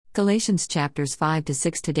Galatians chapters 5 to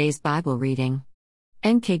 6. Today's Bible reading.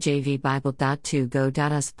 NKJV Bible.to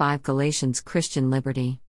go.us 5 Galatians Christian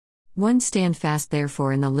Liberty. 1. Stand fast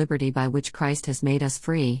therefore in the liberty by which Christ has made us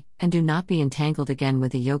free, and do not be entangled again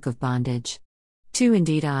with the yoke of bondage. 2.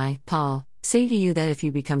 Indeed I, Paul, say to you that if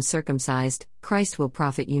you become circumcised, Christ will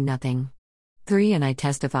profit you nothing. 3. And I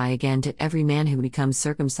testify again to every man who becomes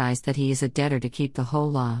circumcised that he is a debtor to keep the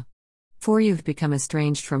whole law. 4. You have become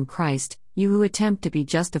estranged from Christ, you who attempt to be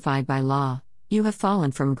justified by law, you have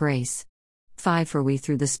fallen from grace. 5. For we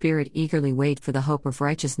through the Spirit eagerly wait for the hope of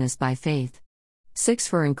righteousness by faith. 6.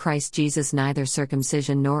 For in Christ Jesus neither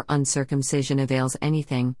circumcision nor uncircumcision avails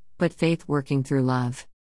anything, but faith working through love.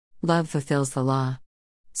 Love fulfills the law.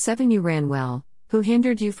 7. You ran well, who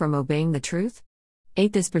hindered you from obeying the truth?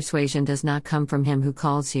 8. This persuasion does not come from him who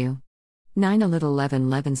calls you. 9. A little leaven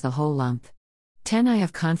leavens the whole lump. 10. I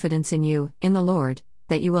have confidence in you, in the Lord,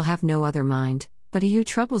 that you will have no other mind, but he who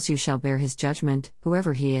troubles you shall bear his judgment,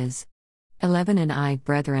 whoever he is. 11. And I,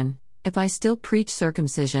 brethren, if I still preach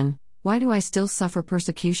circumcision, why do I still suffer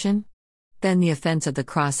persecution? Then the offense of the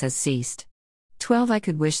cross has ceased. 12. I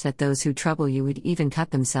could wish that those who trouble you would even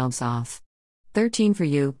cut themselves off. 13. For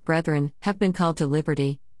you, brethren, have been called to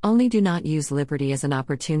liberty, only do not use liberty as an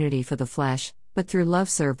opportunity for the flesh, but through love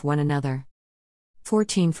serve one another.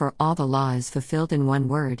 14. For all the law is fulfilled in one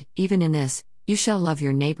word, even in this, you shall love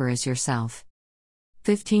your neighbor as yourself.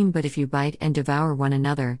 15. But if you bite and devour one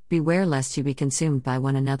another, beware lest you be consumed by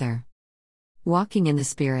one another. Walking in the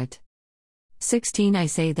Spirit. 16. I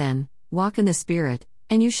say then, walk in the Spirit,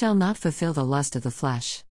 and you shall not fulfill the lust of the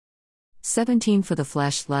flesh. 17. For the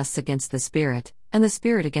flesh lusts against the Spirit, and the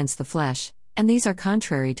Spirit against the flesh, and these are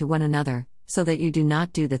contrary to one another, so that you do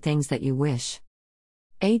not do the things that you wish.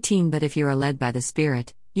 18. But if you are led by the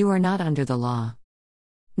Spirit, you are not under the law.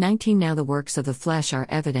 19. Now the works of the flesh are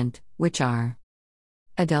evident, which are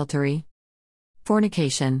adultery,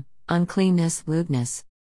 fornication, uncleanness, lewdness.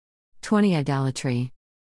 20. Idolatry,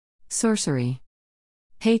 sorcery,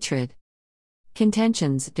 hatred,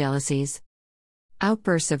 contentions, jealousies,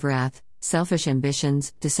 outbursts of wrath, selfish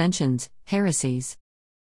ambitions, dissensions, heresies.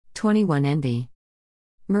 21. Envy,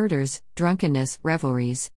 murders, drunkenness,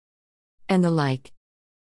 revelries, and the like,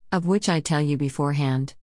 of which I tell you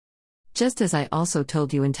beforehand, just as I also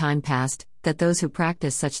told you in time past, that those who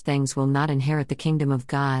practice such things will not inherit the kingdom of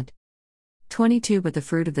God. 22. But the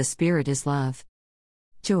fruit of the Spirit is love,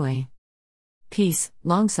 joy, peace,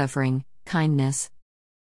 long-suffering, kindness,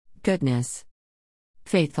 goodness,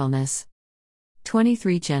 faithfulness.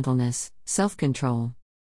 23. Gentleness, self-control.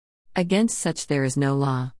 Against such there is no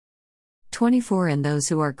law. 24. And those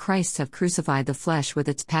who are Christ's have crucified the flesh with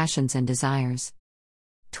its passions and desires.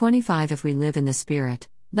 25. If we live in the Spirit,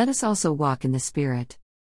 let us also walk in the Spirit.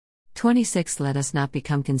 26. Let us not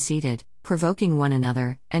become conceited, provoking one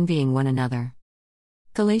another, envying one another.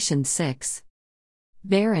 Galatians 6.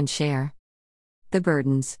 Bear and share the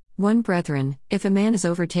burdens. 1. Brethren, if a man is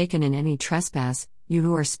overtaken in any trespass, you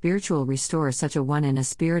who are spiritual restore such a one in a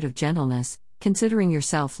spirit of gentleness, considering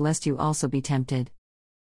yourself lest you also be tempted.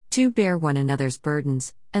 2. Bear one another's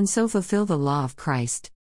burdens, and so fulfill the law of Christ.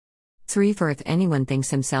 3. For if anyone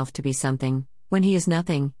thinks himself to be something, when he is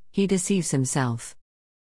nothing, he deceives himself.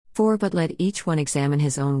 4. But let each one examine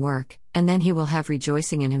his own work, and then he will have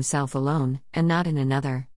rejoicing in himself alone, and not in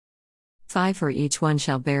another. 5. For each one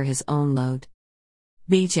shall bear his own load.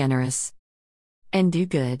 Be generous, and do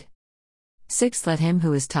good. 6. Let him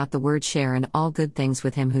who is taught the word share in all good things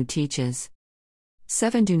with him who teaches.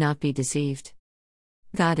 7. Do not be deceived.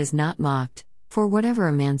 God is not mocked, for whatever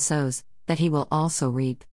a man sows, that he will also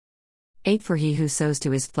reap. 8. For he who sows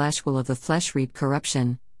to his flesh will of the flesh reap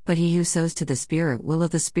corruption, but he who sows to the Spirit will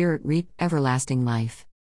of the Spirit reap everlasting life.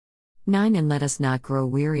 9. And let us not grow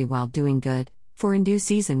weary while doing good, for in due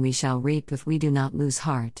season we shall reap if we do not lose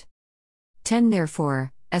heart. 10.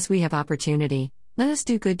 Therefore, as we have opportunity, let us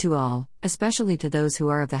do good to all, especially to those who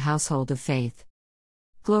are of the household of faith.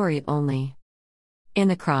 Glory only in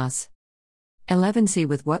the cross. 11. See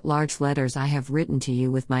with what large letters I have written to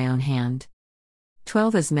you with my own hand.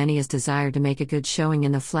 12. As many as desire to make a good showing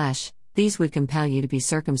in the flesh, these would compel you to be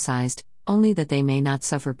circumcised, only that they may not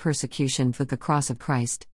suffer persecution for the cross of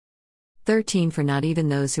Christ. 13. For not even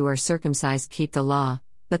those who are circumcised keep the law,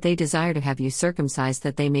 but they desire to have you circumcised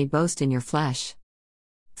that they may boast in your flesh.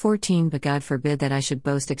 14. But God forbid that I should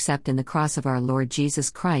boast except in the cross of our Lord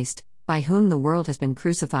Jesus Christ, by whom the world has been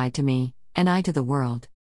crucified to me, and I to the world.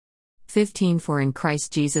 15. For in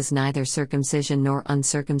Christ Jesus neither circumcision nor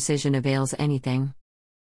uncircumcision avails anything,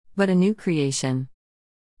 but a new creation.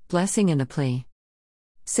 Blessing and a plea.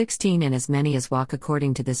 16. And as many as walk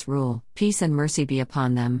according to this rule, peace and mercy be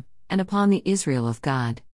upon them, and upon the Israel of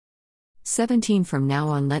God. 17 From now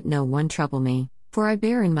on let no one trouble me, for I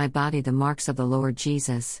bear in my body the marks of the Lord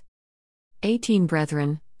Jesus. 18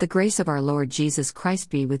 Brethren, the grace of our Lord Jesus Christ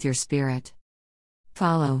be with your spirit.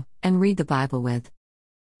 Follow, and read the Bible with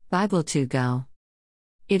Bible to go.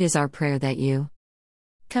 It is our prayer that you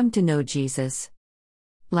come to know Jesus.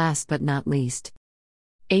 Last but not least,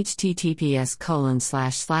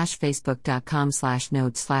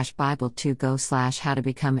 https://facebook.com/node/bible2go/ how to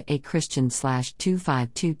become a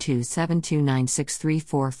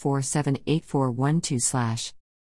Christian/2522729634478412/